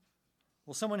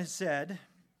Well, someone has said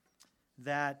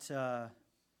that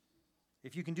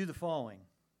if you can do the following,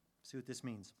 see what this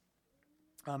means.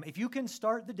 If you can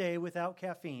start the day without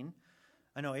caffeine,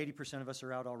 I know 80% of us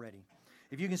are out already.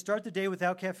 If you can start the day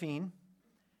without caffeine,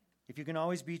 if you can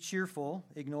always be cheerful,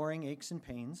 ignoring aches and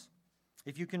pains,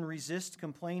 if you can resist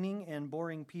complaining and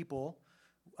boring people,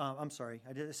 I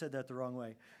said that the wrong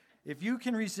way. If you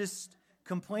can resist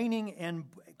complaining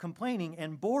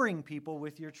and boring people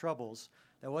with your troubles,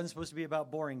 that wasn't supposed to be about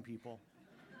boring people.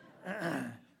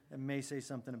 It may say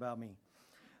something about me.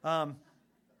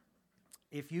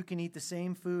 If you can eat the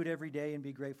same food every day and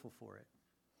be grateful for it.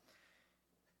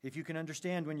 If you can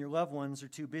understand when your loved ones are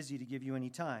too busy to give you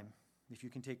any time. If you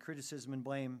can take criticism and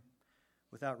blame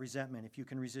without resentment. If you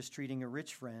can resist treating a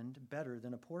rich friend better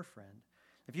than a poor friend.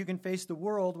 If you can face the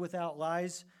world without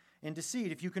lies and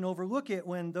deceit. If you can overlook it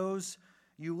when those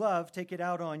you love take it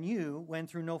out on you when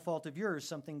through no fault of yours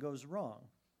something goes wrong.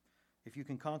 If you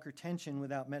can conquer tension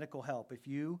without medical help. If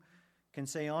you can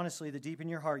say honestly that deep in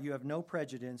your heart you have no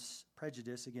prejudice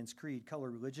against creed,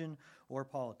 color, religion, or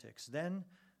politics, then,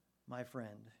 my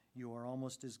friend, you are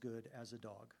almost as good as a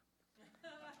dog.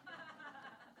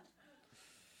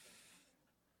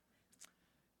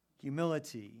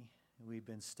 Humility, we've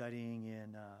been studying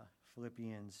in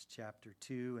Philippians chapter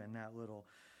 2, and that little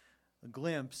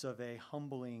glimpse of a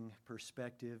humbling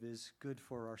perspective is good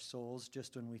for our souls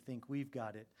just when we think we've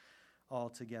got it all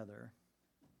together.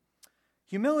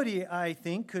 Humility, I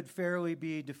think, could fairly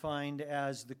be defined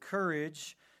as the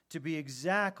courage to be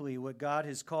exactly what God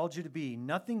has called you to be,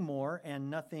 nothing more and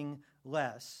nothing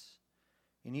less,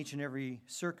 in each and every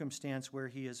circumstance where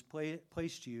He has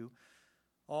placed you,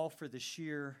 all for the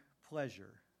sheer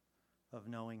pleasure of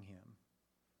knowing Him.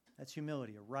 That's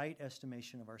humility, a right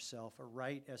estimation of ourselves, a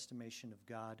right estimation of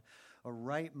God, a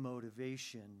right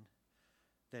motivation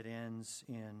that ends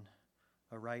in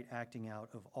a right acting out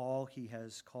of all He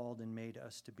has called and made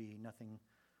us to be, nothing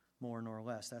more nor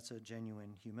less. That's a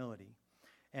genuine humility.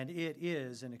 And it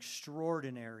is an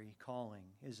extraordinary calling,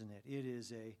 isn't it? It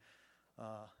is a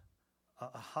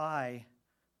high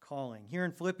calling. Here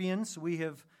in Philippians, we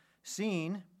have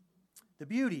seen the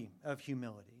beauty of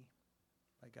humility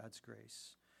by God's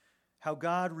grace. How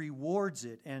God rewards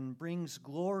it and brings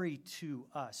glory to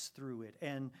us through it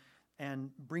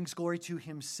and brings glory to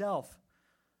Himself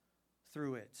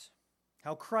through it.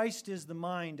 How Christ is the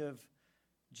mind of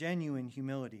genuine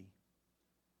humility,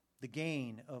 the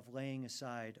gain of laying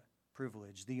aside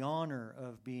privilege, the honor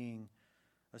of being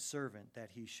a servant that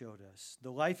He showed us,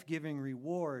 the life-giving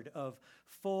reward of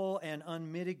full and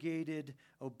unmitigated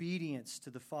obedience to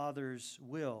the Father's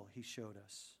will He showed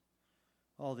us.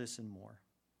 All this and more.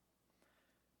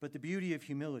 But the beauty of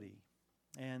humility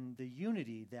and the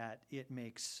unity that it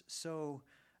makes so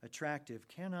attractive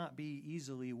cannot be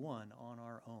easily won on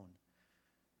our own,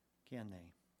 can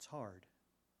they? It's hard.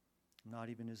 Not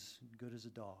even as good as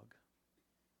a dog.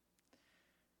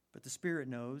 But the Spirit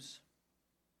knows.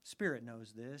 Spirit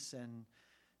knows this, and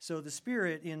so the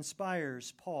Spirit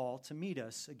inspires Paul to meet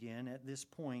us again at this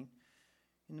point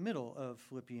in the middle of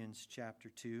Philippians chapter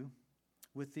 2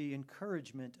 with the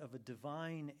encouragement of a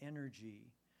divine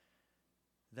energy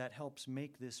that helps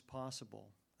make this possible.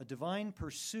 A divine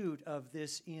pursuit of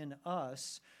this in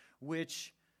us,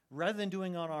 which rather than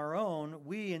doing on our own,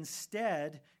 we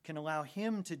instead can allow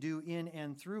Him to do in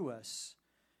and through us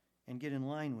and get in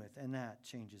line with, and that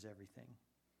changes everything.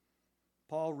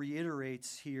 Paul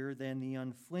reiterates here then the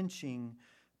unflinching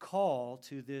call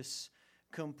to this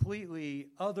completely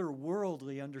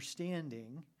otherworldly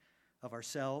understanding of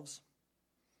ourselves,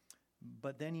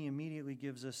 but then he immediately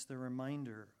gives us the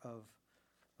reminder of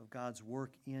God's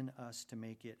work in us to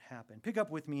make it happen. Pick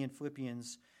up with me in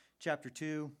Philippians chapter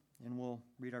 2, and we'll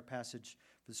read our passage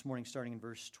for this morning starting in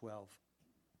verse 12.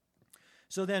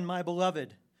 So then, my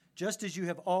beloved, just as you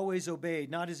have always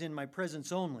obeyed, not as in my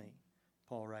presence only,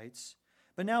 Paul writes,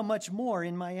 but now much more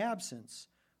in my absence,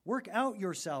 work out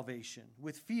your salvation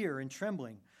with fear and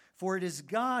trembling, for it is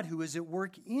God who is at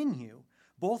work in you,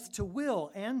 both to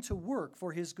will and to work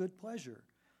for His good pleasure.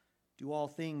 Do all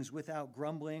things without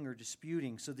grumbling or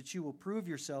disputing, so that you will prove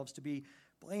yourselves to be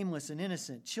blameless and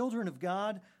innocent, children of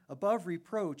God, above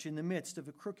reproach in the midst of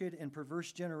a crooked and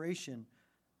perverse generation,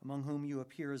 among whom you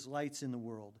appear as lights in the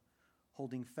world,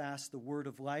 holding fast the word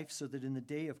of life, so that in the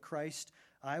day of Christ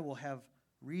I will have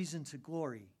reason to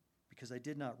glory, because I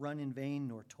did not run in vain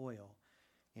nor toil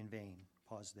in vain.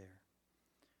 Pause there.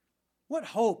 What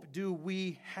hope do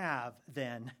we have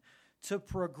then to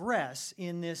progress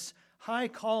in this high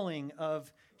calling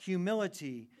of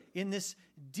humility, in this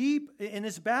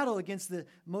battle against the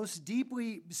most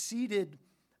deeply seated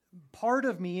part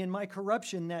of me in my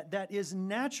corruption that is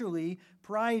naturally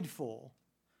prideful.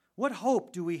 What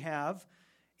hope do we have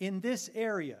in this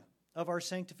area of our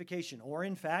sanctification, or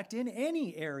in fact in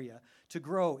any area to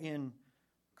grow in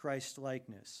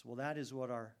Christ-likeness? Well, that is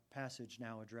what our passage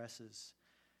now addresses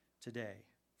today.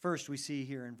 First, we see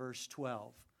here in verse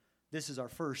 12, this is our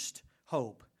first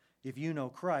hope. If you know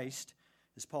Christ,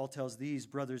 as Paul tells these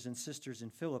brothers and sisters in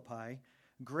Philippi,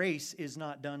 grace is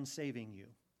not done saving you.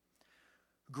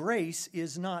 Grace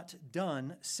is not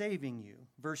done saving you.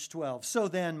 Verse 12, so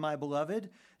then, my beloved,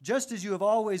 just as you have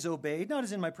always obeyed, not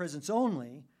as in my presence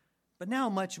only, but now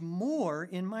much more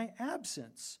in my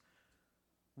absence,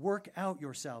 work out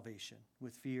your salvation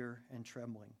with fear and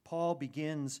trembling. Paul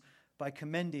begins by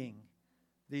commending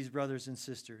these brothers and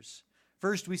sisters.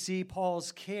 First, we see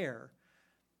Paul's care.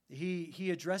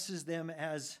 He addresses them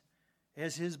as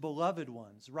his beloved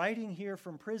ones. Writing here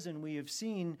from prison, we have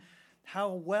seen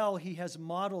how well he has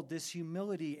modeled this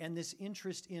humility and this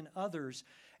interest in others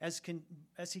as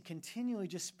he continually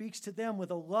just speaks to them with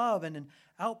a love and an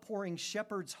outpouring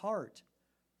shepherd's heart.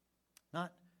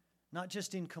 Not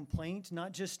just in complaint,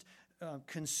 not just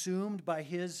consumed by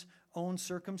his own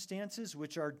circumstances,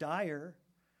 which are dire,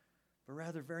 but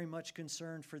rather very much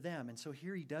concerned for them. And so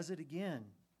here he does it again.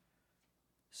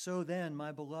 So then,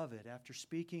 my beloved, after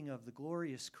speaking of the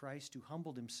glorious Christ who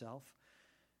humbled himself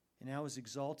and now is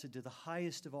exalted to the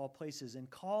highest of all places, and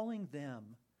calling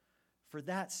them for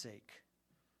that sake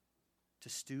to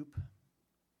stoop,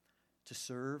 to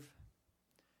serve,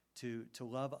 to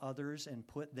love others and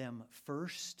put them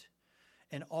first,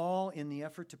 and all in the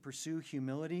effort to pursue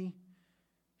humility,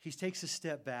 he takes a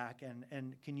step back,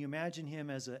 and can you imagine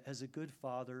him as a good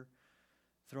father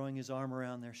throwing his arm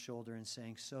around their shoulder and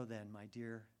saying, so then, my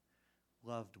dear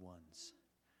loved ones,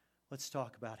 let's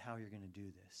talk about how you're going to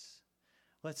do this.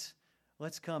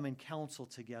 Let's come and counsel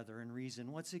together and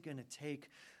reason. What's it going to take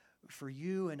for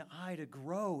you and I to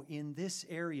grow in this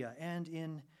area and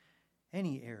in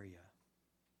any area?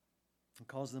 He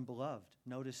calls them beloved.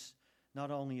 Notice not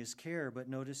only his care, but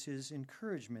notice his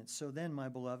encouragement. So then, my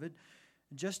beloved,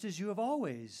 just as you have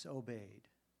always obeyed.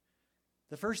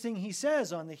 The first thing he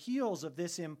says on the heels of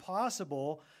this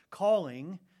impossible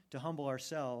calling to humble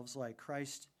ourselves like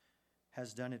Christ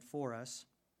has done it for us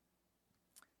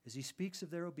is he speaks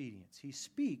of their obedience. He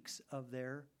speaks of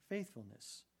their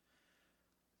faithfulness.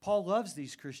 Paul loves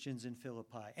these Christians in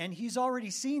Philippi, and he's already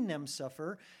seen them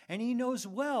suffer, and he knows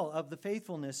well of the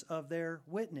faithfulness of their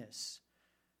witness.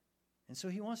 And so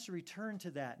he wants to return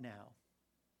to that now.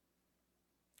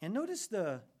 And notice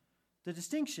the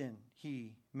distinction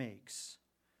he makes.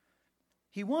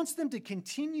 He wants them to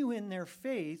continue in their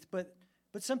faith, but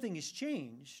something has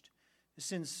changed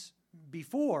since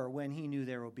before, when he knew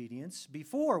their obedience,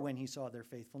 before when he saw their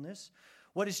faithfulness.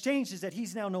 What has changed is that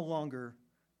he's now no longer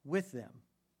with them.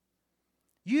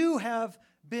 You have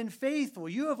been faithful.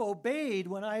 You have obeyed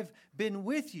when I've been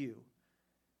with you.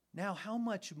 Now, how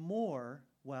much more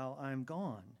while I'm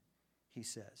gone, he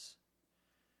says.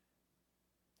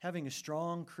 Having a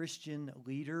strong Christian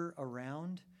leader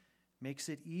around makes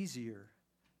it easier.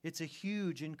 It's a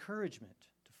huge encouragement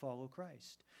to follow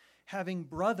Christ. Having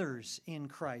brothers in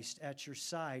Christ at your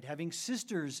side, having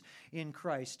sisters in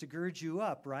Christ to gird you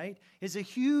up, right, is a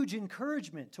huge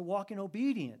encouragement to walk in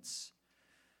obedience.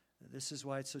 This is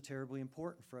why it's so terribly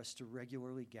important for us to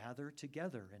regularly gather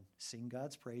together and sing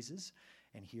God's praises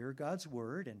and hear God's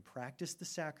word and practice the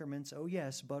sacraments, oh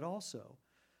yes, but also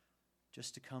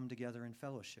just to come together in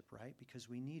fellowship, right? Because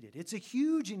we need it. It's a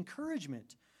huge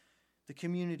encouragement, the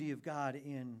community of God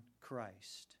in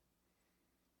Christ.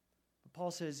 But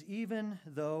Paul says, even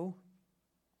though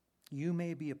you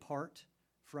may be apart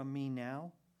from me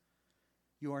now,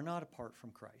 you are not apart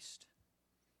from Christ.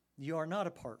 You are not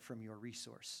apart from your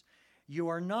resource. You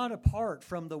are not apart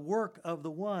from the work of the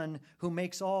one who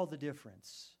makes all the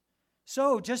difference.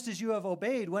 So, just as you have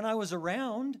obeyed when I was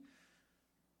around,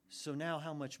 so now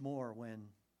how much more when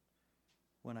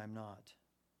I'm not?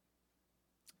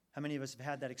 How many of us have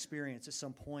had that experience at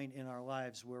some point in our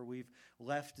lives where we've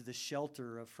left the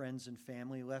shelter of friends and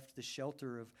family, left the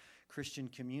shelter of Christian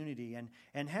community,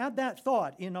 and had that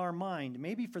thought in our mind,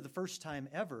 maybe for the first time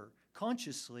ever,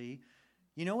 consciously,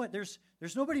 you know what, there's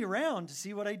nobody around to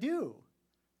see what I do.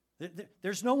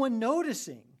 There's no one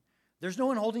noticing. There's no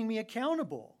one holding me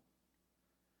accountable.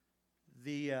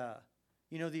 The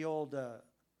old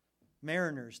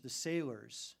mariners, the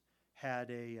sailors,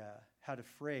 had a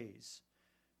phrase.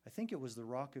 I think it was the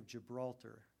Rock of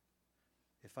Gibraltar,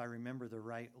 if I remember the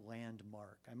right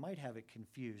landmark. I might have it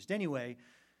confused. Anyway,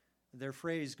 their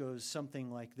phrase goes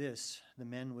something like this. The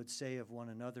men would say of one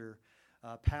another,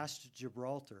 past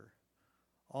Gibraltar,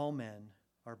 all men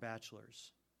are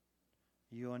bachelors.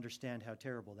 You understand how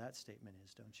terrible that statement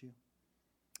is, don't you?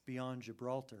 Beyond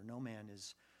Gibraltar, no man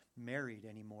is married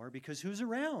anymore because who's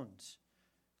around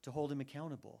to hold him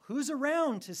accountable? Who's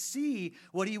around to see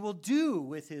what he will do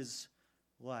with his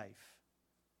life?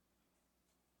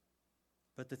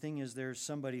 But the thing is, there's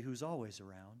somebody who's always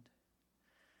around.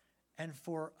 And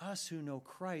for us who know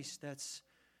Christ, that's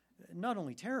not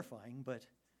only terrifying, but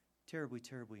terribly,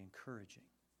 terribly encouraging.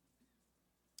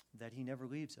 That he never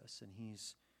leaves us and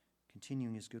he's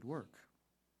continuing his good work.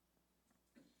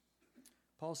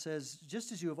 Paul says,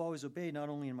 just as you have always obeyed, not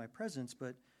only in my presence,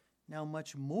 but now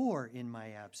much more in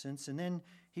my absence. And then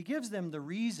he gives them the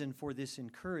reason for this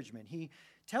encouragement. He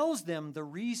tells them the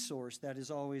resource that is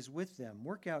always with them.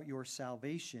 Work out your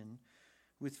salvation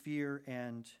with fear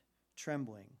and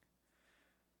trembling.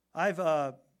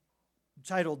 I've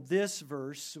titled this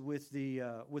verse with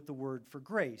the word for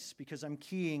grace because I'm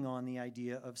keying on the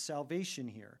idea of salvation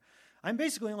here. I'm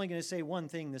basically only going to say one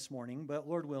thing this morning, but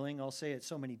Lord willing, I'll say it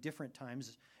so many different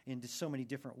times in so many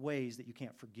different ways that you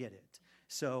can't forget it.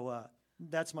 So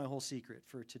that's my whole secret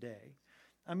for today.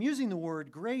 I'm using the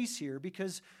word grace here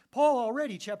because Paul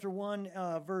already, chapter 1,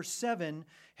 verse 7,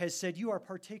 has said, you are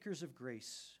partakers of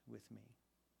grace with me.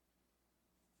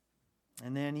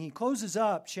 And then he closes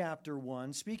up chapter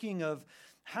 1, speaking of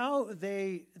how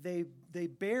they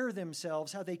bear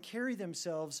themselves, how they carry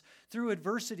themselves through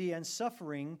adversity and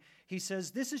suffering. He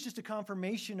says, this is just a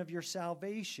confirmation of your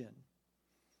salvation.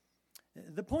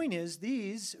 The point is,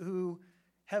 these who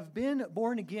have been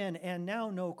born again and now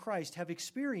know Christ have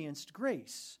experienced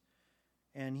grace.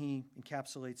 And he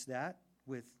encapsulates that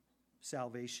with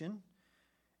salvation.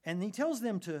 And he tells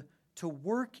them to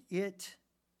work it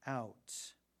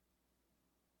out.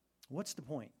 What's the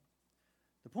point?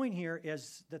 The point here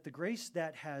is that the grace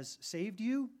that has saved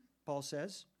you, Paul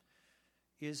says,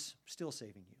 is still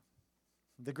saving you.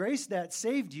 The grace that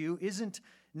saved you isn't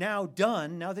now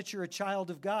done, now that you're a child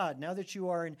of God, now that you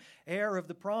are an heir of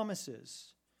the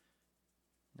promises,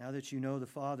 now that you know the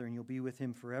Father and you'll be with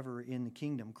him forever in the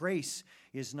kingdom. Grace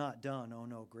is not done. Oh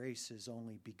no, grace has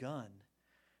only begun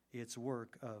its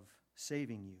work of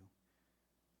saving you.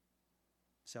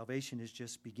 Salvation is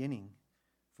just beginning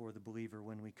for the believer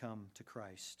when we come to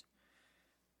Christ.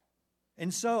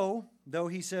 And so, though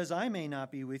he says, I may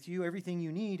not be with you, everything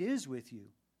you need is with you.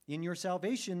 In your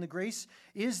salvation, the grace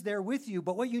is there with you,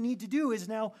 but what you need to do is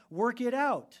now work it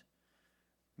out.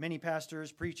 Many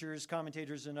pastors, preachers,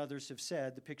 commentators, and others have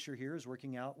said the picture here is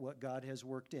working out what God has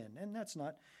worked in, and that's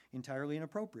not entirely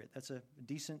inappropriate. That's a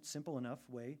decent, simple enough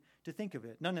way to think of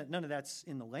it. None of that's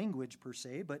in the language per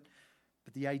se, but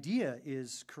the idea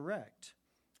is correct.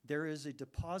 There is a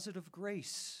deposit of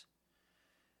grace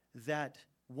that,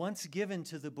 once given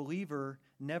to the believer,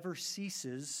 never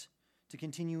ceases to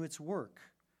continue its work.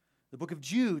 The book of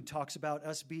Jude talks about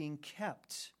us being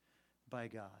kept by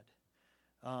God.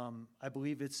 I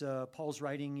believe it's Paul's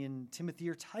writing in Timothy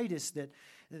or Titus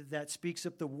that speaks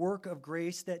of the work of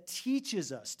grace that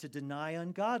teaches us to deny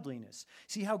ungodliness.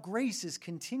 See how grace is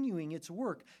continuing its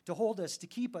work to hold us, to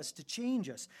keep us, to change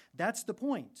us. That's the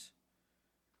point.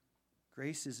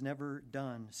 Grace is never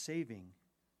done saving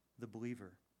the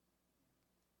believer.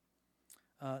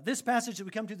 This passage that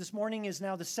we come to this morning is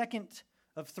now the second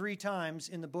of 3 times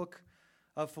in the book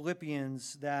of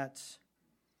Philippians that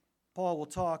Paul will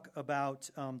talk about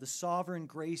the sovereign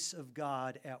grace of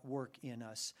God at work in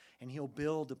us, and he'll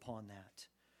build upon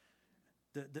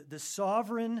that. The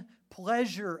sovereign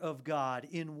pleasure of God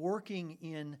in working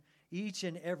in each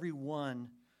and every one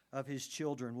of his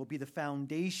children will be the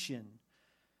foundation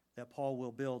that Paul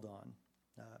will build on.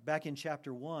 Back in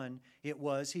chapter 1, it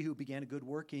was, he who began a good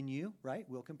work in you, right,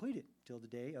 will complete it till the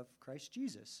day of Christ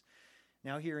Jesus.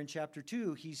 Now here in chapter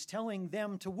 2, he's telling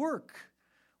them to work.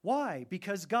 Why?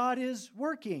 Because God is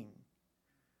working.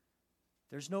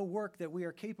 There's no work that we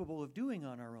are capable of doing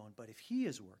on our own, but if he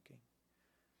is working,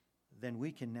 then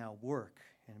we can now work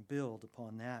and build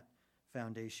upon that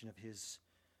foundation of his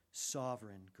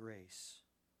sovereign grace.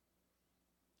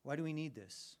 Why do we need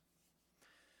this?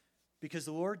 Because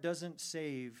the Lord doesn't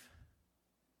save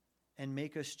and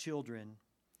make us children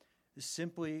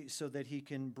simply so that he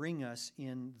can bring us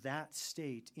in that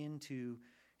state into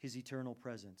his eternal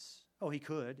presence. Oh, he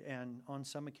could, and on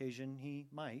some occasion he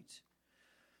might.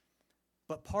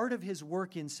 But part of his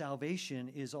work in salvation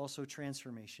is also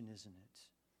transformation, isn't it?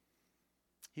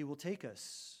 He will take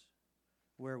us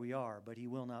where we are, but he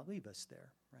will not leave us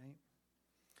there, right?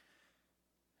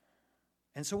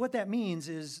 And so what that means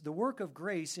is the work of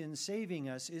grace in saving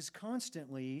us is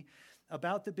constantly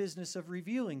about the business of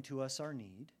revealing to us our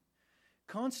need,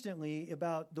 constantly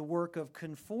about the work of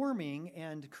conforming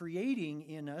and creating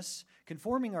in us,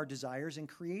 conforming our desires and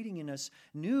creating in us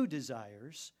new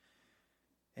desires,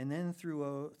 and then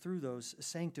through those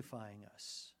sanctifying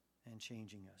us and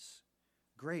changing us.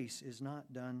 Grace is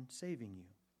not done saving you.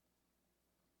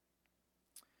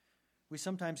 We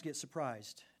sometimes get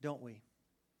surprised, don't we,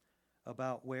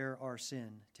 about where our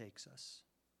sin takes us.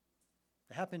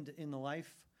 It happened in the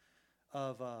life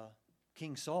of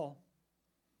King Saul.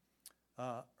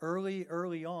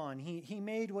 Early on, he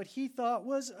made what he thought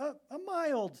was a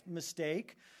mild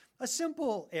mistake, a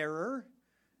simple error.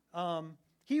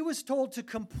 He was told to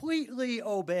completely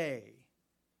obey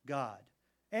God,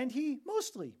 and he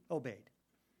mostly obeyed.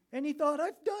 And he thought,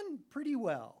 I've done pretty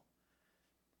well.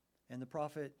 And the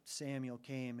prophet Samuel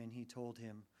came and he told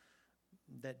him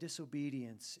that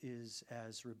disobedience is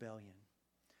as rebellion.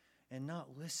 And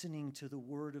not listening to the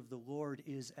word of the Lord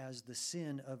is as the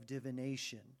sin of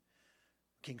divination.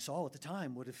 King Saul at the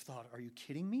time would have thought, are you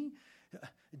kidding me?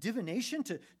 Divination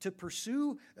to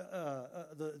pursue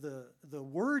the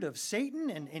word of Satan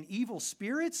and evil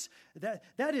spirits?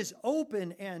 That is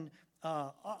open and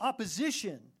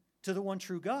opposition to the one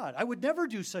true God. I would never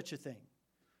do such a thing.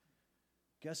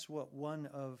 Guess what one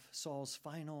of Saul's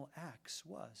final acts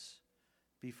was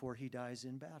before he dies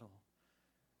in battle?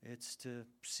 It's to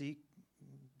seek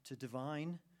to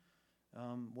divine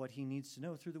what he needs to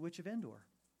know through the witch of Endor.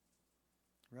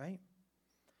 Right?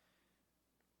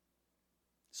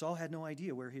 Saul had no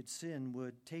idea where his sin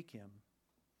would take him.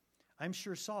 I'm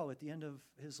sure Saul, at the end of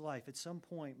his life, at some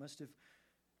point must have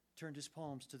turned his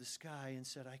palms to the sky and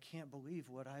said, I can't believe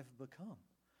what I've become.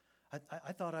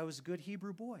 I thought I was a good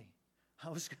Hebrew boy. I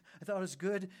thought I was a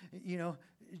good,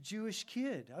 Jewish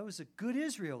kid. I was a good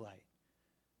Israelite.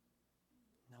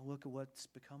 Now look at what's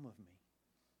become of me.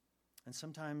 And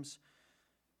sometimes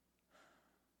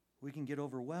we can get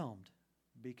overwhelmed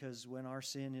because when our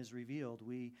sin is revealed,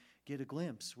 we get a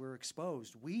glimpse, we're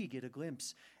exposed. We get a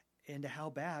glimpse into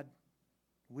how bad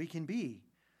we can be,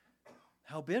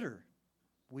 how bitter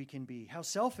we can be, how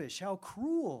selfish, how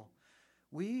cruel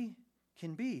we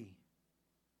can be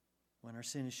when our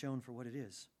sin is shown for what it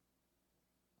is.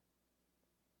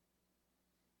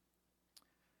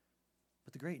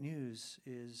 But the great news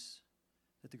is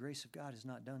that the grace of God is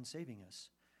not done saving us.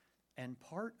 And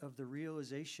part of the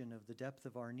realization of the depth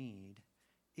of our need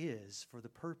is for the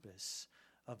purpose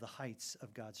of the heights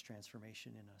of God's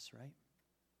transformation in us, right?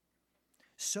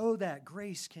 So that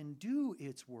grace can do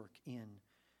its work in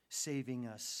saving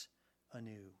us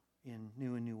anew, in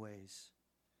new ways.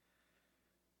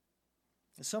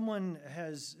 Someone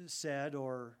has said,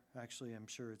 or actually I'm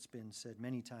sure it's been said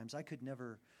many times, I could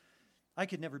never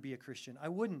be a Christian. I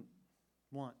wouldn't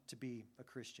want to be a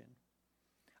Christian.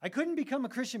 I couldn't become a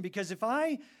Christian because if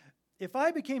I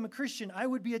became a Christian, I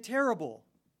would be a terrible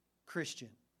Christian.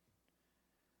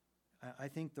 I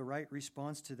think the right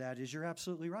response to that is you're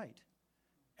absolutely right.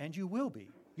 And you will be.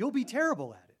 You'll be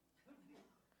terrible at it.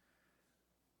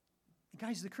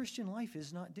 Guys, the Christian life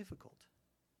is not difficult.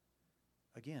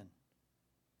 Again,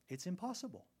 it's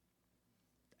impossible.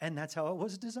 And that's how it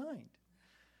was designed.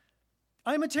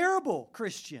 I'm a terrible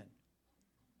Christian.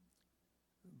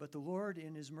 But the Lord,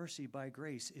 in His mercy by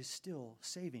grace, is still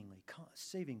saving me,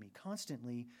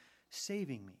 constantly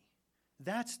saving me.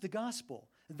 That's the gospel.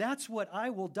 That's what I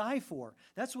will die for.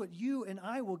 That's what you and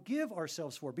I will give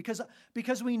ourselves for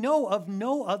because we know of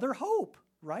no other hope,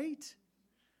 right?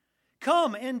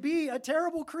 Come and be a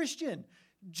terrible Christian.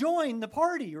 Join the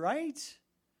party, right?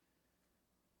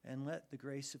 And let the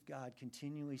grace of God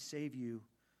continually save you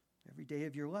every day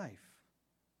of your life.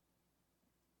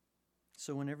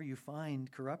 So whenever you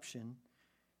find corruption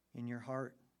in your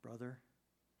heart, brother,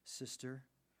 sister,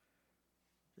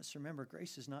 just remember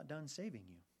grace is not done saving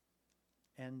you.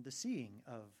 And the seeing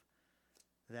of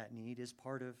that need is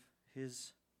part of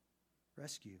His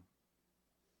rescue.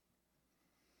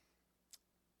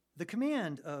 The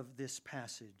command of this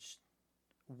passage,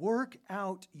 work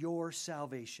out your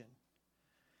salvation,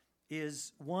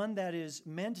 is one that is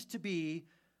meant to be,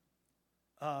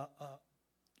 it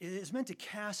is meant to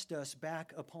cast us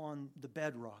back upon the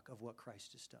bedrock of what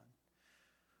Christ has done.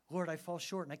 Lord, I fall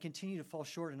short and I continue to fall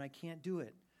short and I can't do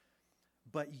it.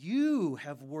 But you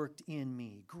have worked in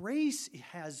me. Grace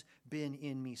has been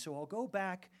in me. So I'll go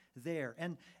back there.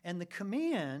 And the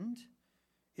command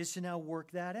is to now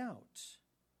work that out.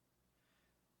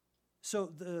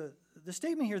 So the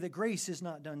statement here that grace is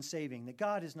not done saving, that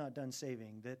God is not done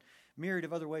saving, that myriad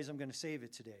of other ways I'm going to say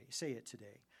it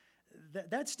today.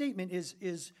 That statement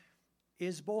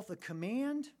is both a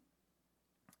command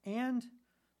and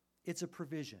it's a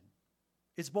provision.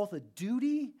 It's both a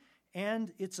duty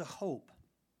and it's a hope.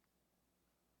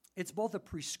 It's both a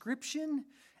prescription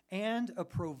and a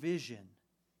provision.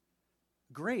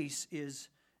 Grace is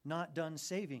not done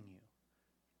saving you.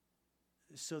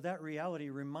 So that reality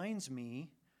reminds me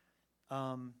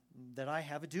that I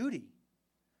have a duty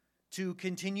to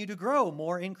continue to grow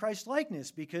more in Christ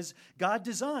likeness, because God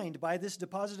designed by this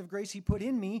deposit of grace He put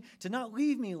in me to not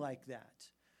leave me like that.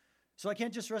 So I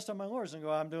can't just rest on my laurels and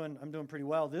go, I'm doing pretty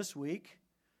well this week.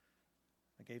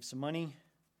 I gave some money,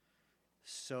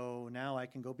 so now I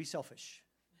can go be selfish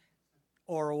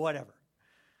or whatever.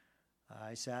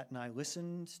 I sat and I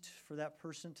listened to that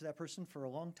person for a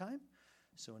long time,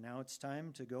 so now it's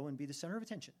time to go and be the center of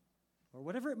attention, or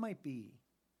whatever it might be.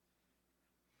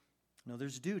 No,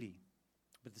 there's duty,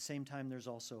 but at the same time, there's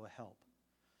also a help.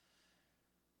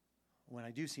 When I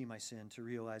do see my sin, to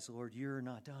realize, Lord, you're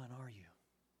not done, are you?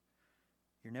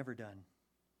 You're never done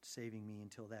saving me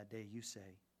until that day you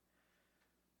say.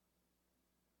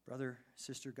 Brother,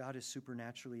 sister, God is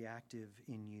supernaturally active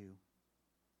in you.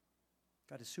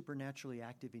 God is supernaturally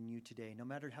active in you today. No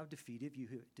matter how defeated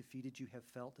you have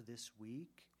felt this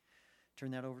week, turn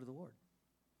that over to the Lord.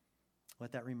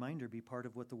 Let that reminder be part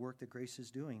of what the work that grace is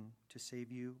doing to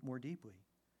save you more deeply.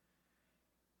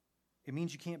 It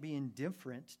means you can't be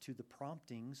indifferent to the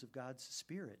promptings of God's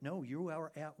Spirit. No, you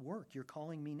are at work. You're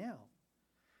calling me now.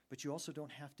 But you also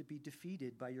don't have to be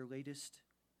defeated by your latest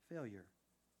failure.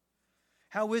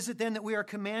 How is it then that we are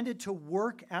commanded to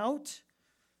work out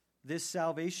this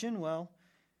salvation? Well,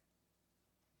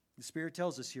 the Spirit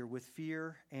tells us here, with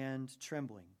fear and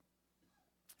trembling.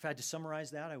 If I had to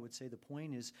summarize that, I would say the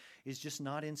point is just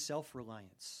not in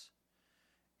self-reliance.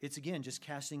 It's, again, just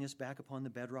casting us back upon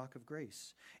the bedrock of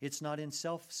grace. It's not in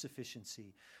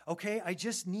self-sufficiency. Okay, I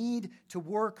just need to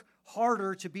work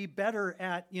harder to be better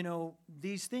at,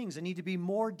 these things. I need to be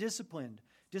more disciplined.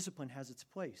 Discipline has its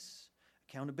place.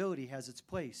 Accountability has its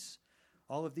place.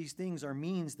 All of these things are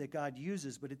means that God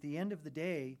uses, but at the end of the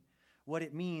day, what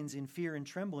it means in fear and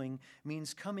trembling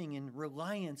means coming in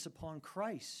reliance upon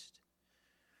Christ.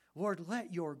 Lord,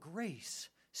 let your grace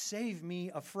save me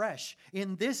afresh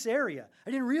in this area.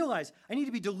 I didn't realize I need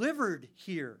to be delivered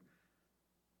here.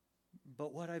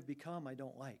 But what I've become, I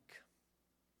don't like.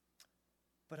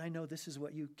 But I know this is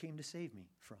what you came to save me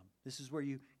from. This is where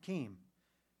you came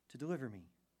to deliver me.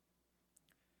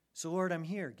 So, Lord, I'm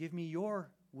here. Give me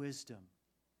your wisdom.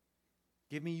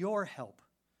 Give me your help.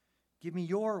 Give me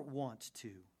your want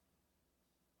to.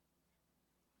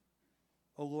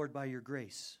 Oh, Lord, by your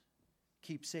grace,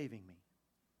 keep saving me.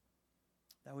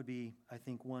 That would be, I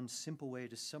think, one simple way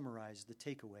to summarize the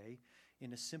takeaway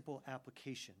in a simple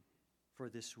application for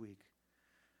this week.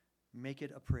 Make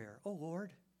it a prayer. Oh,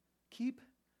 Lord, keep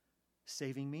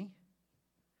saving me,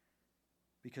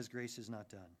 because grace is not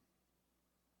done.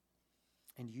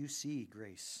 And you see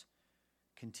grace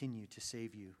continue to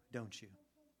save you, don't you?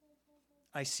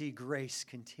 I see grace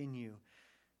continue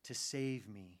to save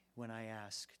me when I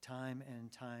ask time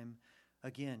and time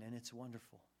again, and it's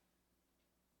wonderful.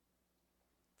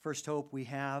 First hope we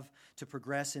have to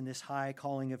progress in this high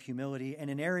calling of humility and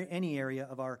in any area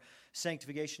of our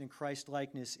sanctification and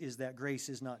Christ-likeness is that grace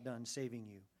is not done saving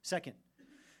you. Second,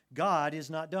 God is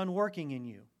not done working in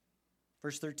you.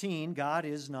 Verse 13, God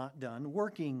is not done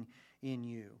working in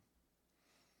you.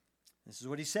 This is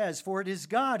what he says, for it is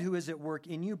God who is at work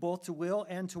in you, both to will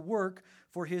and to work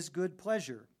for his good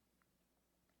pleasure.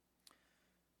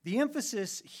 The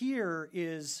emphasis here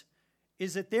is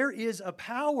that there is a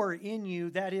power in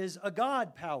you that is a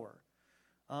God power.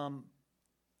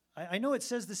 I know it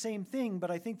says the same thing, but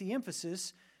I think the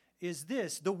emphasis is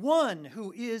this: the one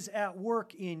who is at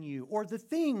work in you, or the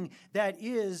thing that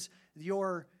is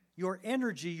your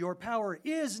energy, your power,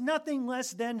 is nothing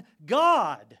less than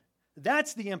God.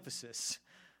 That's the emphasis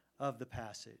of the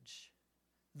passage.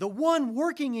 The one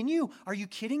working in you. Are you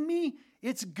kidding me?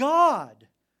 It's God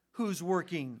who's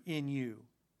working in you.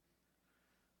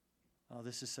 Oh,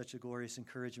 this is such a glorious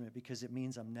encouragement because it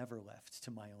means I'm never left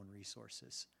to my own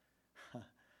resources.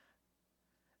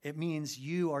 It means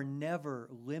you are never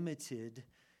limited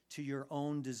to your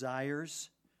own desires,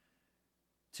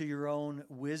 to your own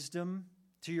wisdom,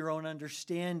 to your own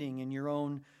understanding and your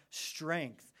own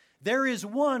strength. There is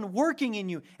one working in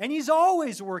you, and he's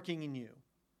always working in you.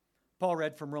 Paul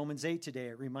read from Romans 8 today.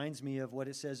 It reminds me of what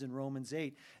it says in Romans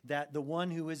 8, that the one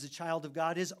who is a child of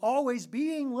God is always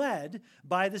being led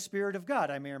by the Spirit of God.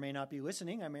 I may or may not be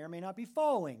listening. I may or may not be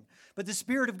following. But the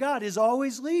Spirit of God is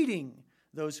always leading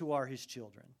those who are his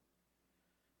children.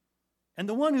 And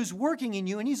the one who's working in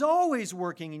you, and he's always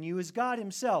working in you, is God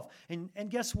himself. And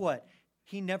guess what?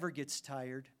 He never gets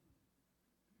tired.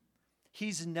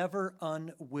 He's never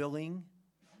unwilling.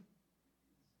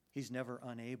 He's never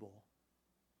unable.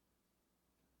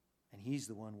 and He's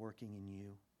the one working in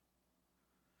you.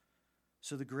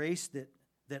 So the grace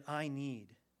that I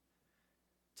need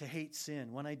to hate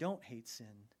sin when I don't hate sin,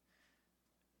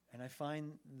 and I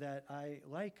find that I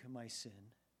like my sin,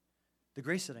 the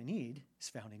grace that I need is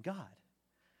found in God.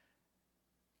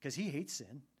 Because He hates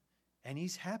sin, and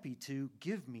He's happy to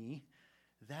give me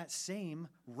that same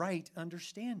right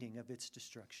understanding of its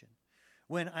destruction.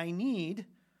 When I need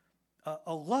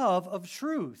a love of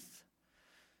truth,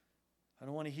 I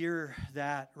don't want to hear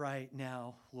that right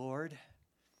now, Lord,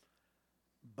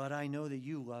 but I know that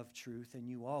you love truth, and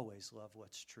you always love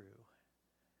what's true.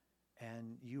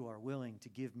 And you are willing to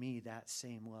give me that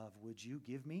same love. Would you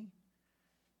give me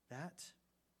that?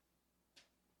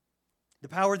 The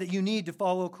power that you need to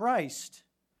follow Christ,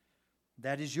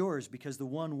 that is yours, because the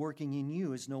one working in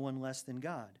you is no one less than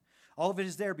God. All of it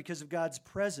is there because of God's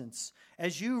presence.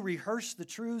 As you rehearse the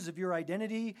truths of your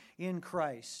identity in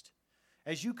Christ,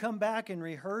 as you come back and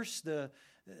rehearse the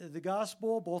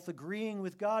gospel, both agreeing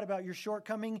with God about your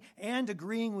shortcoming and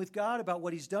agreeing with God about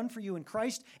what He's done for you in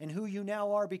Christ and who you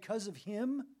now are because of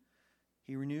Him,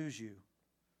 He renews you,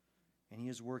 and He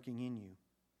is working in you.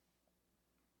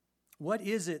 What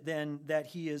is it then that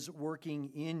He is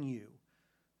working in you?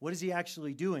 What is He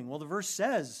actually doing? Well, the verse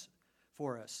says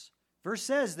for us. Verse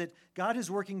says that God is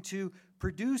working to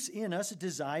produce in us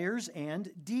desires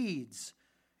and deeds.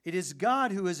 It is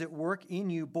God who is at work in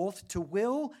you both to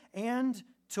will and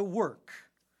to work.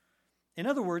 In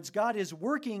other words, God is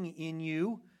working in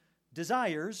you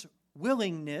desires,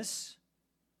 willingness.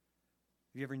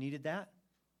 Have you ever needed that?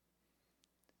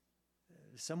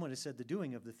 Someone has said the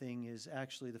doing of the thing is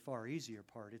actually the far easier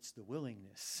part. It's the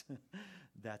willingness.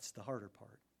 That's the harder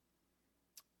part.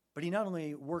 But He not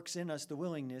only works in us the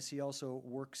willingness, He also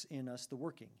works in us the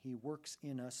working. He works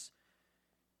in us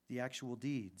the actual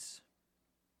deeds.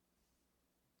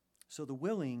 So the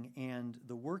willing and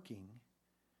the working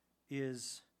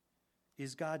is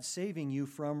God saving you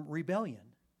from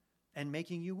rebellion and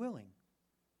making you willing.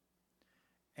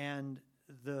 And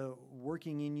the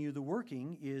working in you, the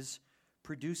working, is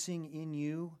producing in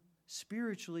you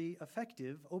spiritually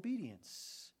effective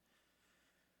obedience.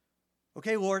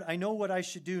 Okay, Lord, I know what I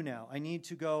should do now. I need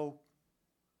to go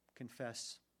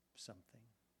confess something.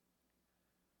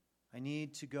 I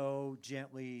need to go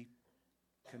gently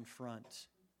confront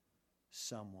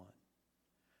someone.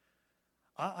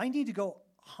 I need to go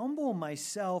humble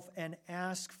myself and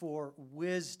ask for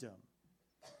wisdom.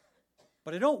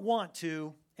 But I don't want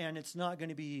to, and it's not going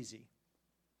to be easy.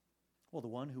 Well, the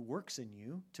one who works in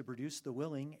you to produce the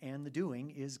willing and the doing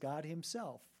is God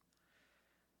Himself.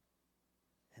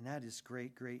 And that is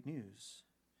great, great news.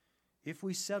 If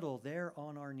we settle there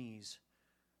on our knees,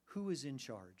 who is in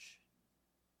charge?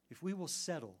 If we will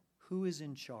settle who is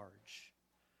in charge,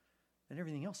 then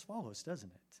everything else follows,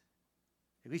 doesn't it?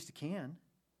 At least it can.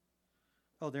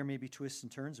 Oh, there may be twists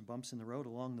and turns and bumps in the road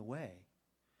along the way.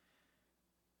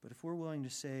 But if we're willing to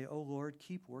say, oh, Lord,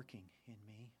 keep working in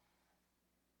me.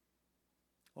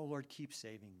 Oh, Lord, keep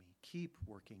saving me. Keep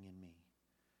working in me.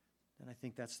 Then I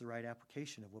think that's the right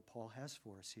application of what Paul has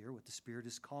for us here, what the Spirit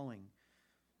is calling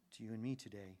to you and me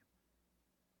today.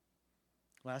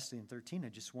 Lastly, in 13, I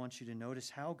just want you to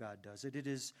notice how God does it. It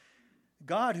is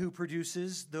God who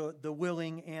produces the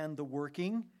willing and the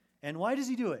working. And why does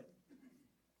He do it?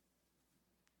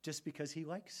 Just because He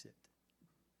likes it.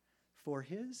 For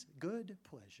His good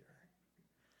pleasure.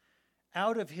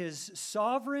 Out of His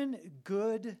sovereign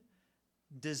good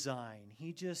design,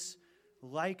 He just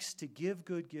likes to give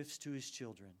good gifts to His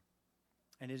children.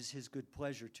 And it is His good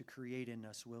pleasure to create in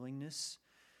us willingness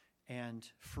and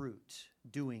fruit,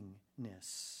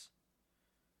 doingness.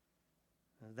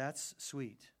 That's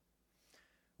sweet.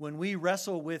 When we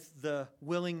wrestle with the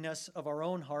willingness of our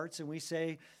own hearts and we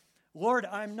say, Lord,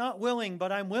 I'm not willing,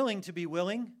 but I'm willing to be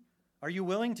willing. Are you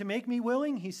willing to make me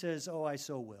willing? He says, oh, I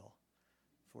so will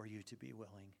for you to be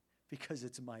willing, because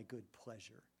it's my good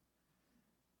pleasure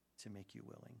to make you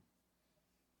willing.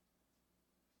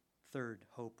 Third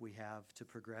hope we have to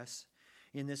progress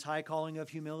in this high calling of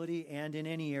humility and in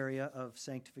any area of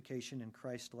sanctification and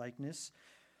Christ-likeness.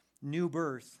 New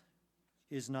birth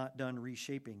is not done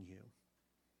reshaping you.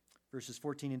 Verses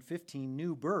 14 and 15,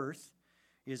 new birth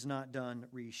is not done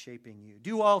reshaping you.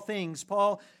 Do all things.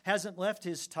 Paul hasn't left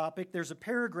his topic. There's a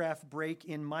paragraph break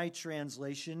in my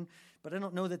translation, but I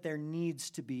don't know that there needs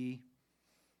to be.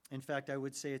 In fact, I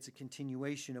would say it's a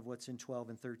continuation of what's in 12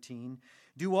 and 13.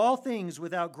 Do all things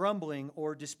without grumbling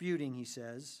or disputing, he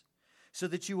says, so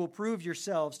that you will prove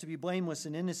yourselves to be blameless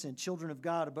and innocent, children of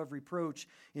God above reproach,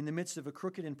 in the midst of a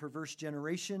crooked and perverse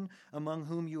generation, among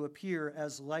whom you appear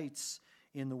as lights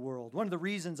in the world. One of the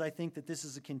reasons I think that this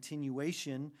is a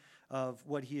continuation of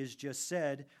what he has just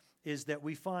said is that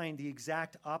we find the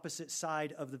exact opposite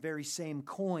side of the very same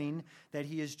coin that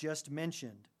he has just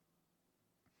mentioned.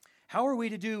 How are we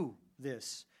to do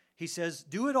this? He says,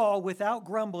 do it all without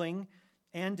grumbling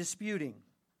and disputing.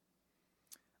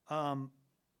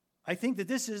 I think that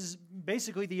this is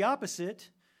basically the opposite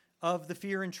of the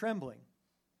fear and trembling.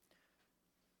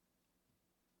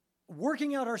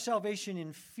 Working out our salvation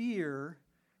in fear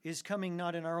is coming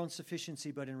not in our own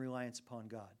sufficiency, but in reliance upon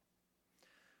God.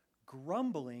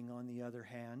 Grumbling, on the other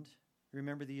hand,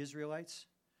 remember the Israelites,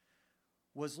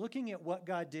 was looking at what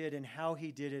God did and how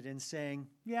he did it and saying,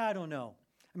 yeah, I don't know.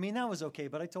 I mean, that was okay,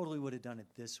 but I totally would have done it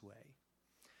this way.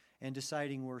 And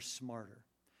deciding we're smarter,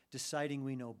 deciding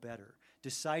we know better,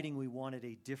 deciding we want it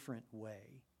a different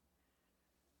way.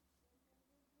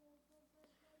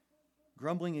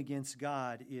 Grumbling against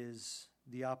God is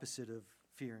the opposite of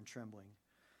fear and trembling.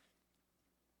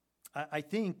 I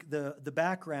think the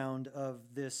background of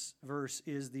this verse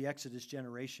is the Exodus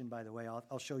generation, by the way.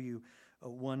 I'll show you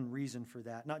one reason for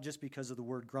that. Not just because of the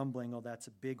word grumbling, although that's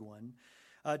a big one.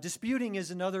 Disputing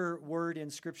is another word in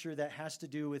Scripture that has to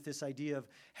do with this idea of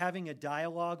having a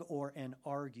dialogue or an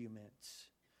argument.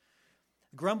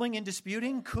 Grumbling and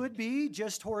disputing could be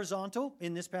just horizontal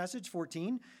in this passage,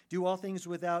 14. Do all things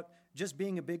without just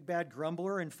being a big bad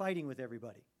grumbler and fighting with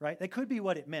everybody, right? That could be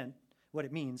what it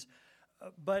means.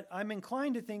 But I'm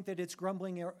inclined to think that it's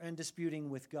grumbling and disputing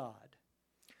with God,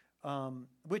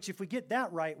 which if we get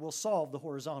that right, will solve the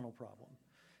horizontal problem.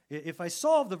 If I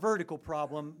solve the vertical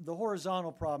problem, the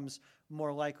horizontal problem's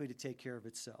more likely to take care of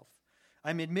itself.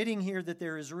 I'm admitting here that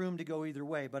there is room to go either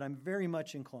way, but I'm very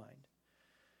much inclined.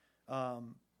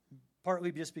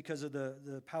 Partly just because of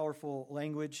the powerful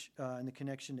language and the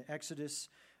connection to Exodus,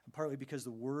 and partly because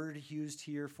the word used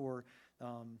here for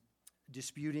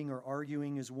disputing or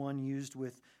arguing is one used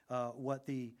with what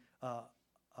the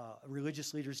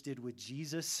religious leaders did with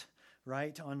Jesus,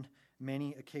 right, on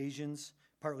many occasions,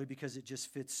 partly because it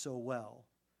just fits so well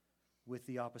with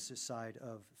the opposite side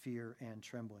of fear and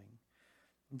trembling.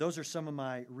 Those are some of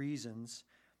my reasons.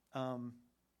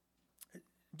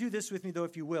 Do this with me, though,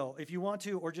 if you will. If you want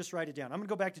to, or just write it down. I'm going to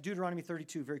go back to Deuteronomy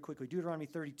 32 very quickly. Deuteronomy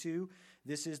 32,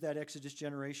 this is that Exodus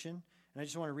generation. And I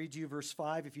just want to read to you verse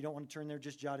 5. If you don't want to turn there,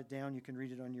 just jot it down. You can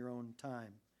read it on your own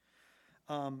time.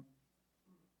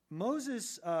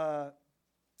 Moses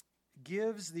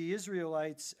gives the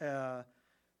Israelites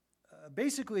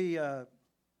basically a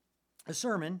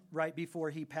sermon right before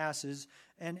he passes,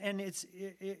 and it's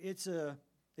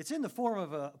in the form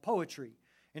of a poetry.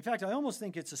 In fact, I almost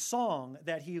think it's a song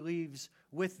that he leaves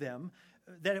with them,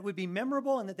 that it would be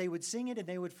memorable and that they would sing it and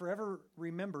they would forever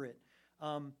remember it.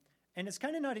 And it's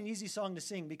kind of not an easy song to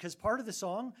sing because part of the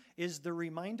song is the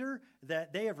reminder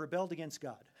that they have rebelled against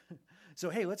God. So,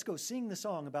 hey, let's go sing the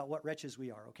song about what wretches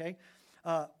we are, okay?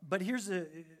 But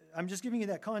I'm just giving you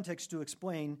that context to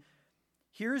explain.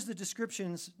 Here's the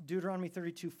descriptions, Deuteronomy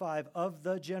 32:5, of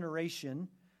the generation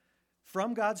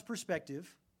from God's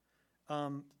perspective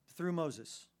through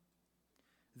Moses.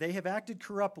 They have acted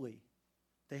corruptly.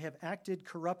 They have acted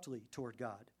corruptly toward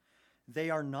God. They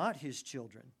are not his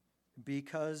children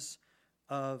because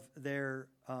of their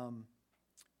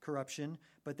corruption,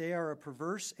 but they are a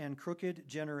perverse and crooked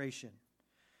generation.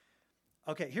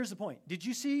 Okay, here's the point. Did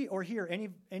you see or hear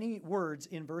any words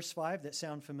in verse 5 that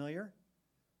sound familiar?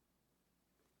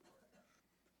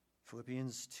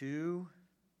 Philippians 2,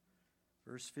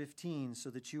 verse 15, so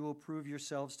that you will prove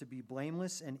yourselves to be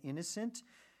blameless and innocent,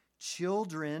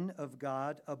 children of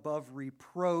God above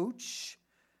reproach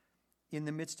in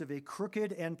the midst of a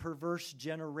crooked and perverse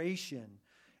generation.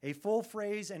 A full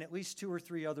phrase and at least 2 or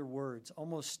 3 other words,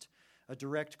 almost a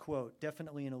direct quote,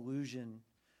 definitely an allusion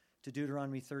to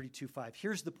Deuteronomy 32:5.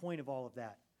 Here's the point of all of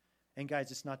that. And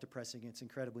guys, it's not depressing, it's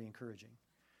incredibly encouraging.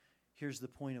 Here's the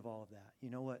point of all of that. You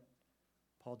know what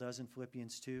Paul does in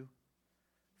Philippians 2?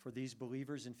 For these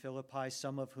believers in Philippi,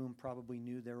 some of whom probably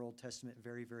knew their Old Testament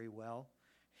very, very well,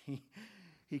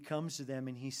 he comes to them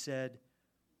and he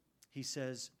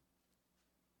says,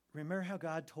 remember how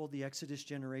God told the Exodus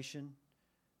generation,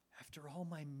 after all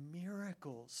my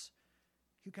miracles,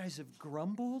 you guys have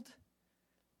grumbled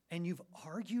and you've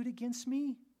argued against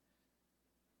me?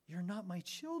 You're not my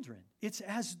children. It's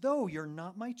as though you're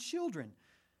not my children.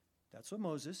 That's what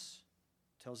Moses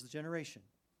tells the generation.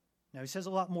 Now, he says a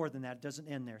lot more than that. It doesn't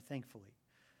end there, thankfully.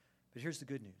 But here's the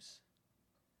good news.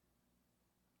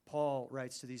 Paul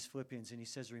writes to these Philippians and he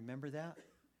says, remember that?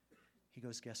 He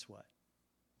goes, guess what?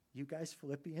 You guys,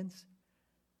 Philippians,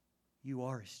 you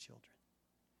are his children.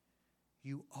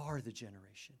 You are the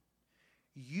generation.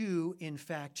 you, in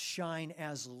fact, shine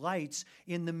as lights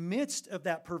in the midst of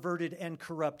that perverted and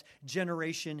corrupt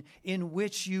generation in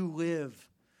which you live,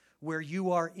 where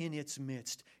you are in its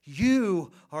midst.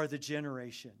 You are the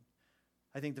generation.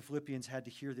 I think the Philippians had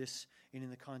to hear this, and in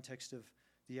the context of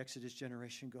the Exodus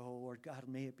generation, go, oh, Lord God,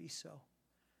 may it be so.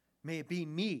 May it be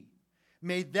me.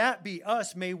 May that be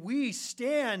us. May we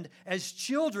stand as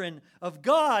children of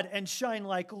God and shine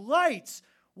like lights.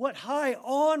 What high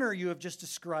honor you have just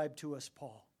ascribed to us,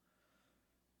 Paul.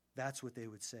 That's what they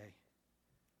would say.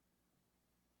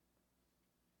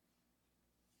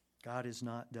 God is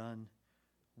not done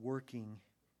working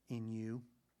in you.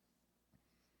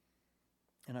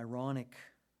 An ironic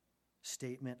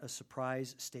statement, a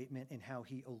surprise statement in how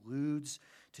he alludes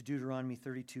to Deuteronomy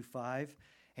 32:5.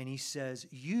 And he says,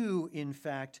 you, in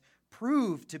fact,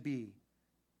 prove to be.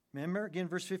 Remember, again,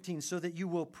 verse 15, so that you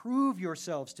will prove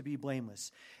yourselves to be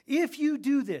blameless. If you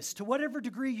do this, to whatever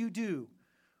degree you do,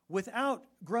 without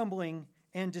grumbling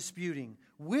and disputing,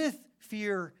 with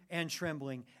fear and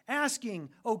trembling, asking,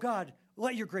 oh God,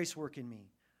 let your grace work in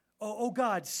me. Oh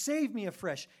God, save me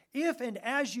afresh. If and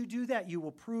as you do that, you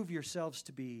will prove yourselves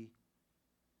to be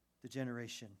the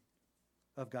generation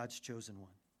of God's chosen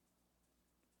one.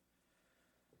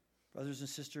 Brothers and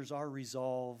sisters, our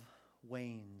resolve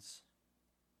wanes.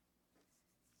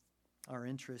 Our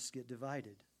interests get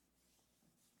divided.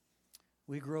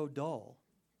 We grow dull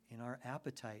in our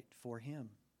appetite for Him.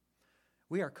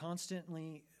 We are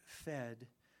constantly fed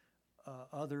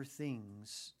other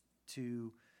things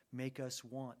to make us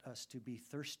want us to be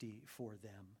thirsty for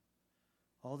them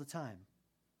all the time.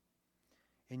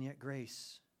 And yet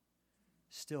grace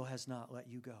still has not let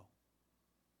you go.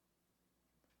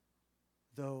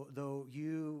 Though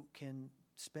you can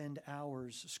spend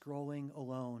hours scrolling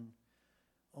alone,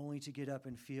 only to get up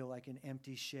and feel like an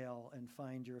empty shell and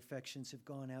find your affections have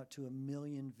gone out to a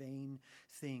million vain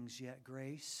things, yet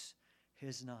grace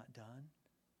has not done.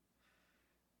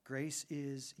 Grace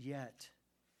is yet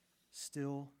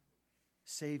still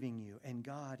saving you, and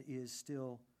God is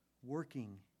still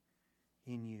working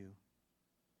in you.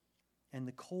 And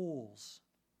the coals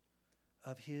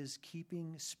of His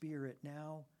keeping Spirit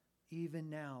now, even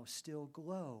now, still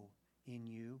glow in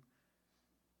you,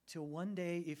 till one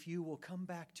day, if you will come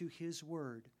back to His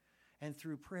Word and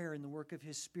through prayer and the work of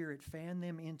His Spirit, fan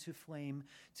them into flame,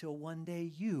 till one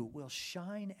day you will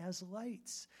shine as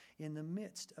lights in the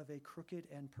midst of a crooked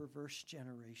and perverse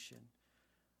generation.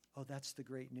 Oh, that's the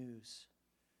great news.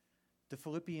 The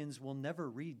Philippians will never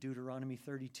read Deuteronomy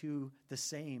 32 the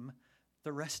same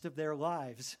the rest of their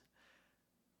lives.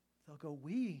 They'll go,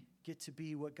 we get to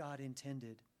be what God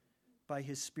intended by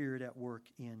His Spirit at work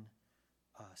in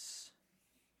us.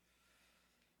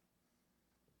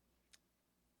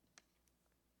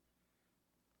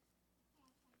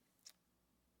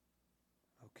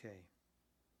 Okay.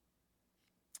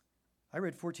 I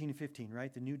read 14 and 15,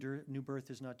 right? The new birth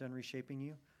is not done reshaping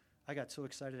you. I got so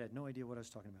excited I had no idea what I was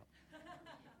talking about.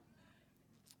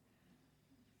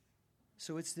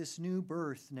 So it's this new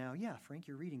birth now. Yeah, Frank,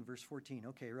 you're reading verse 14.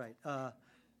 Okay, right.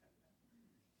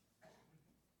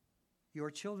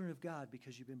 You're children of God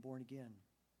because you've been born again.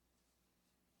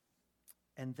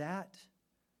 And that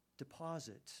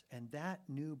deposit and that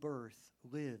new birth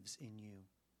lives in you.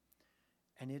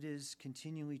 And it is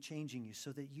continually changing you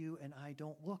so that you and I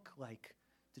don't look like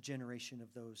the generation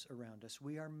of those around us.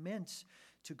 We are meant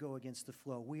to go against the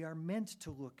flow. We are meant to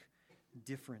look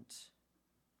different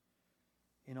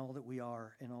in all that we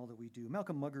are and all that we do.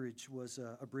 Malcolm Muggeridge was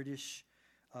a British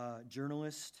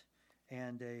journalist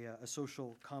and a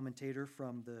social commentator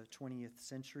from the 20th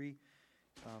century,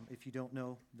 if you don't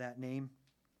know that name.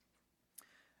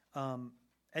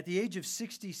 At the age of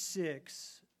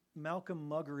 66, Malcolm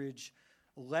Muggeridge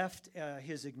left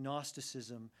his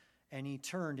agnosticism and he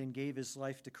turned and gave his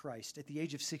life to Christ at the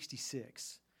age of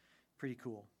 66. Pretty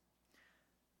cool.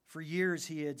 For years,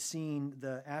 he had seen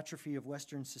the atrophy of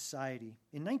Western society.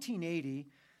 In 1980,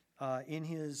 in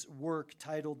his work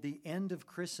titled The End of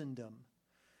Christendom,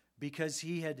 because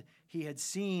he had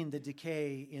seen the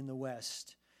decay in the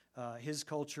West, his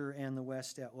culture and the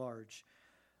West at large.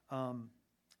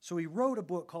 So he wrote a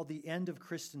book called The End of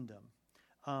Christendom.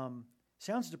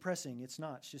 Sounds depressing. It's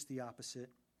not. It's just the opposite.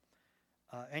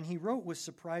 And he wrote with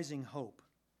surprising hope.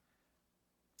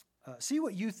 See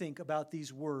what you think about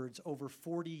these words over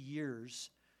 40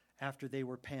 years after they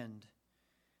were penned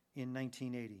in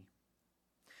 1980.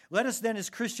 Let us then as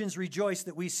Christians rejoice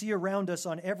that we see around us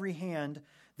on every hand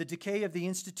the decay of the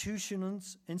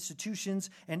institutions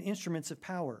and instruments of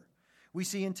power. We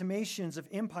see intimations of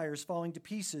empires falling to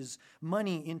pieces,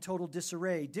 money in total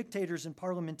disarray, dictators and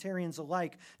parliamentarians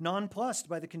alike nonplussed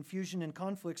by the confusion and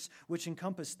conflicts which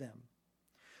encompass them.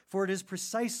 For it is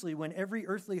precisely when every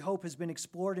earthly hope has been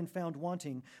explored and found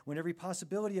wanting, when every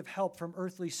possibility of help from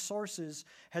earthly sources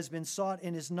has been sought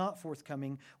and is not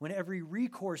forthcoming, when every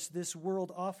recourse this world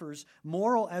offers,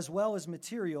 moral as well as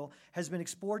material, has been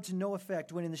explored to no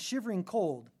effect, when in the shivering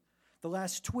cold, the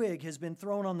last twig has been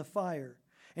thrown on the fire,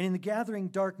 and in the gathering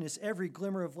darkness, every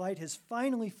glimmer of light has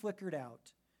finally flickered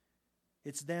out,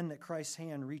 it's then that Christ's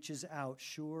hand reaches out,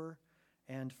 sure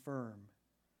and firm.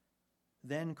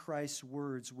 Then Christ's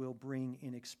words will bring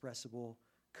inexpressible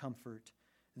comfort.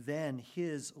 Then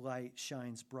his light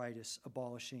shines brightest,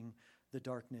 abolishing the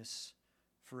darkness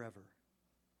forever.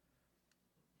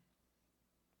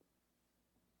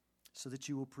 So that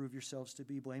you will prove yourselves to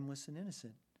be blameless and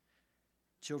innocent,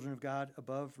 children of God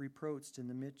above reproach in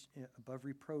the midst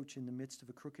of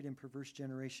a crooked and perverse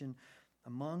generation,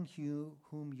 among you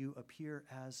whom you appear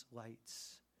as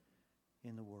lights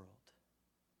in the world.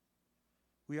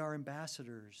 We are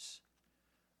ambassadors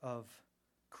of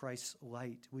Christ's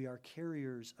light. We are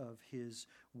carriers of his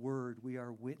word. We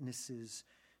are witnesses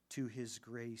to his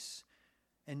grace.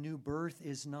 And new birth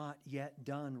is not yet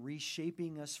done,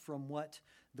 reshaping us from what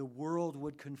the world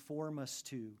would conform us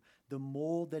to, the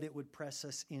mold that it would press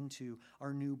us into.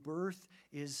 Our new birth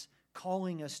is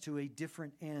calling us to a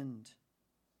different end.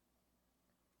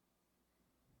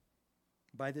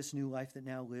 By this new life that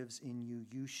now lives in you,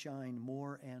 you shine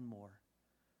more and more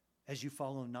as you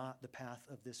follow not the path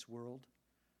of this world,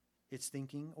 its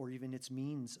thinking, or even its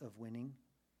means of winning,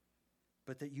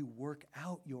 but that you work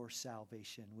out your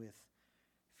salvation with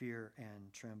fear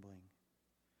and trembling.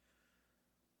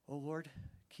 Oh Lord,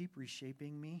 keep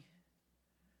reshaping me.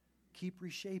 Keep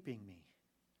reshaping me.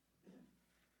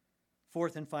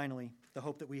 Fourth and finally, the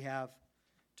hope that we have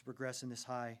to progress in this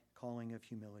high calling of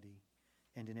humility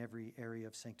and in every area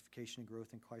of sanctification and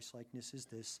growth in Christ-likeness is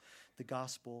this: the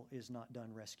gospel is not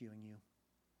done rescuing you.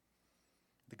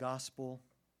 The gospel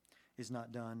is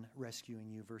not done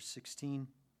rescuing you. Verse 16,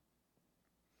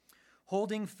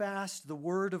 holding fast the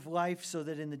word of life, so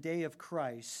that in the day of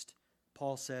Christ,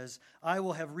 Paul says, I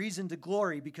will have reason to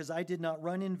glory, because I did not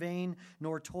run in vain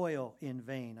nor toil in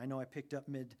vain. I know I picked up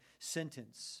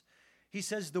mid-sentence. He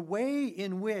says the way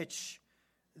in which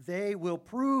they will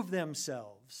prove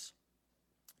themselves,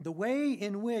 the way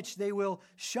in which they will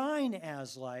shine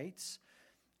as lights,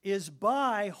 is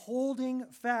by holding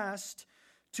fast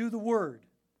to the word.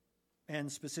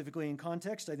 And specifically in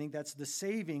context, I think that's the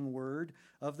saving word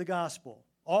of the gospel.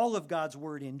 All of God's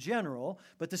word in general,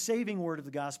 but the saving word of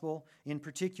the gospel in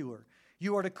particular.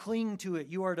 You are to cling to it.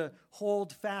 You are to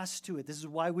hold fast to it. This is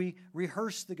why we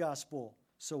rehearse the gospel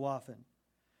so often.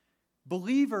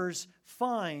 Believers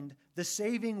find the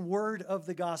saving word of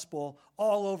the gospel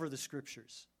all over the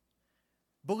scriptures.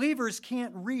 Believers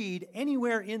can't read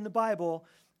anywhere in the Bible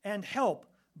and help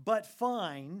but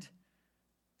find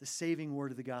the saving word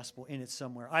of the gospel in it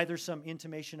somewhere. Either some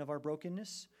intimation of our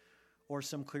brokenness or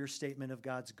some clear statement of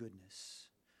God's goodness.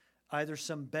 Either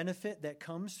some benefit that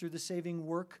comes through the saving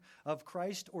work of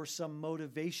Christ or some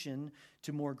motivation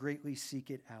to more greatly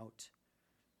seek it out.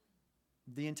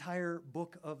 The entire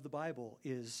book of the Bible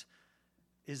is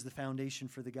the foundation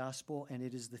for the gospel, and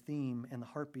it is the theme and the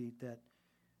heartbeat that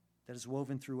is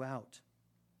woven throughout.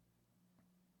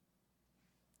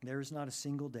 There is not a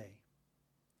single day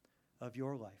of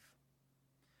your life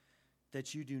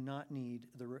that you do not need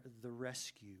the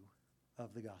rescue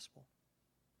of the gospel.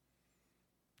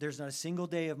 There's not a single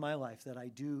day of my life that I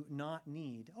do not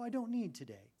need, I don't need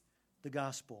today, the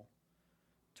gospel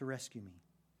to rescue me.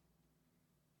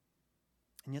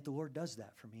 And yet the Lord does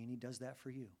that for me, and he does that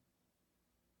for you.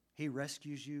 He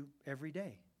rescues you every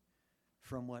day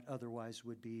from what otherwise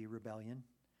would be rebellion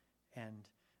and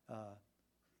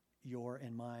your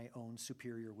and my own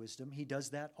superior wisdom. He does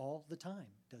that all the time,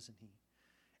 doesn't he?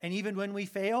 And even when we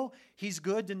fail, he's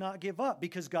good to not give up,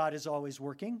 because God is always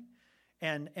working,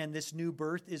 and this new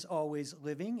birth is always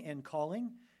living and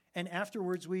calling. And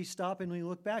afterwards we stop and we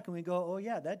look back and we go, oh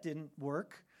yeah, that didn't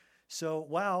work. So,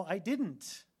 wow, I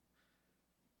didn't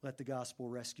let the gospel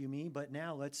rescue me, but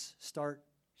now let's start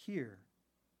here.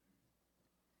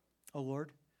 Oh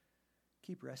Lord,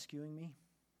 keep rescuing me.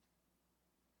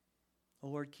 Oh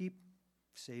Lord, keep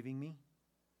saving me.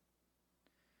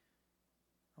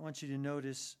 I want you to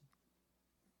notice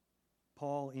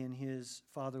Paul, in his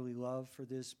fatherly love for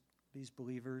these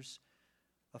believers,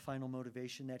 a final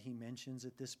motivation that he mentions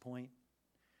at this point.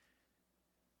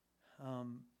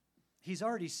 He's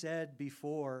already said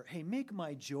before, hey, make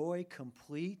my joy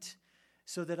complete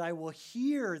so that I will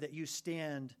hear that you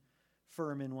stand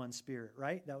firm in one spirit,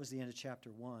 right? That was the end of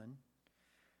chapter 1.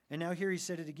 And now here he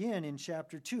said it again in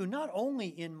chapter 2, not only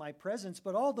in my presence,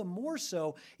 but all the more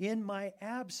so in my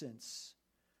absence.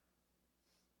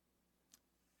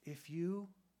 If you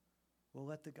will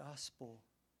let the gospel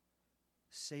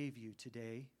save you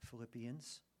today,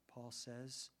 Philippians, Paul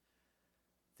says,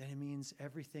 then it means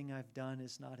everything I've done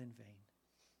is not in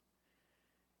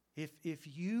vain.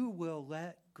 If you will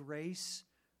let grace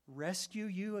rescue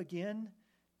you again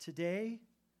today,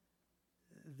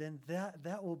 then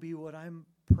that will be what I'm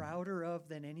prouder of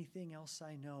than anything else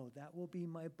I know. That will be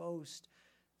my boast.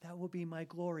 That will be my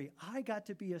glory. I got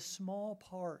to be a small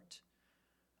part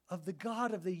of the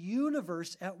God of the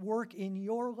universe at work in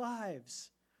your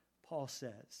lives, Paul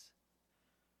says.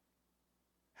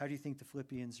 How do you think the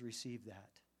Philippians received that?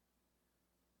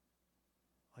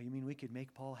 Oh, you mean we could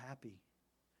make Paul happy?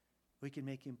 We can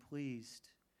make him pleased.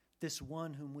 This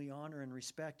one whom we honor and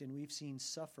respect and we've seen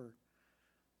suffer.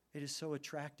 It is so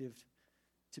attractive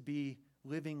to be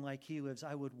living like he lives.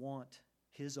 I would want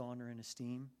his honor and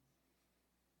esteem.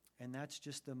 And that's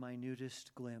just the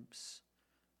minutest glimpse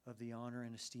of the honor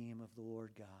and esteem of the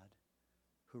Lord God,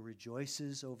 who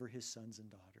rejoices over his sons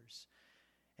and daughters,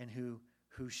 and who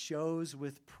shows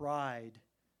with pride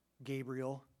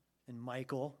Gabriel and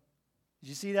Michael. Did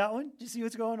you see that one? Did you see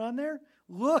what's going on there?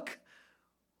 Look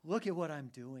at what I'm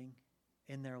doing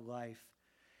in their life.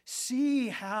 See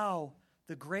how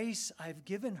the grace I've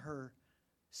given her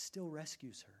still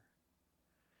rescues her.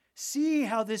 See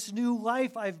how this new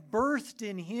life I've birthed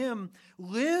in him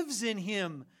lives in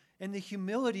him, and the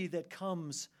humility that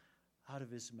comes out of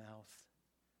his mouth.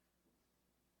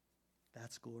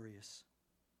 That's glorious.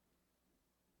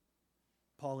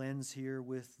 Paul ends here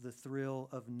with the thrill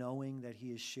of knowing that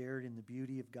he has shared in the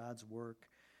beauty of God's work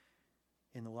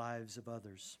in the lives of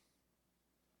others.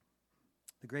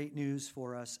 The great news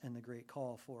for us and the great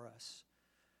call for us,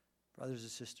 brothers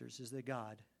and sisters, is that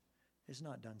God is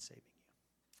not done saving you.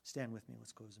 Stand with me.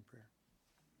 Let's close in prayer.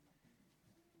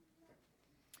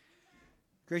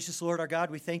 Gracious Lord, our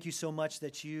God, we thank you so much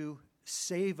that you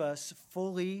save us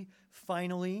fully,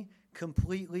 finally,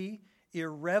 completely,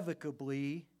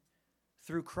 irrevocably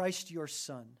through Christ your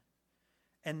Son,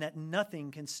 and that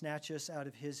nothing can snatch us out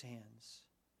of his hands,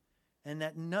 and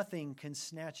that nothing can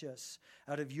snatch us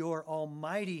out of your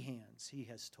almighty hands, he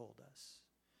has told us.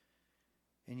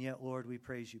 And yet, Lord, we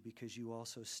praise you because you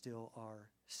also still are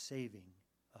saving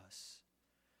us.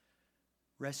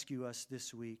 Rescue us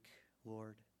this week,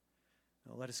 Lord.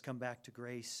 Now, let us come back to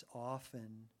grace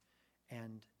often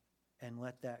and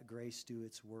let that grace do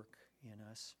its work in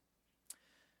us.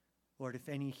 Lord, if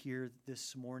any here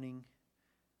this morning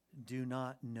do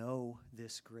not know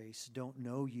this grace, don't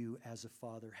know you as a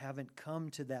father, haven't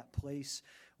come to that place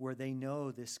where they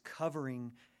know this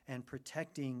covering and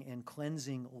protecting and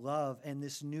cleansing love and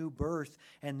this new birth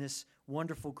and this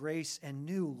wonderful grace and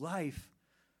new life,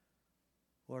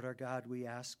 Lord our God, we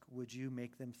ask, would you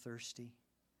make them thirsty?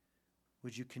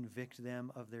 Would you convict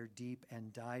them of their deep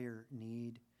and dire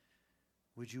need?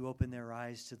 Would you open their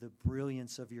eyes to the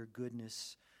brilliance of your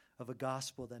goodness, of a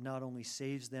gospel that not only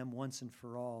saves them once and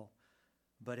for all,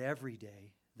 but every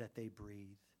day that they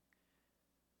breathe.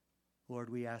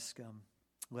 Lord, we ask,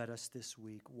 let us this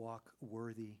week walk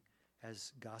worthy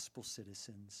as gospel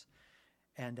citizens.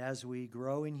 And as we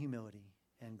grow in humility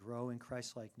and grow in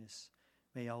Christ-likeness,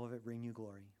 may all of it bring you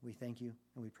glory. We thank you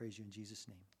and we praise you in Jesus'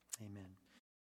 name. Amen.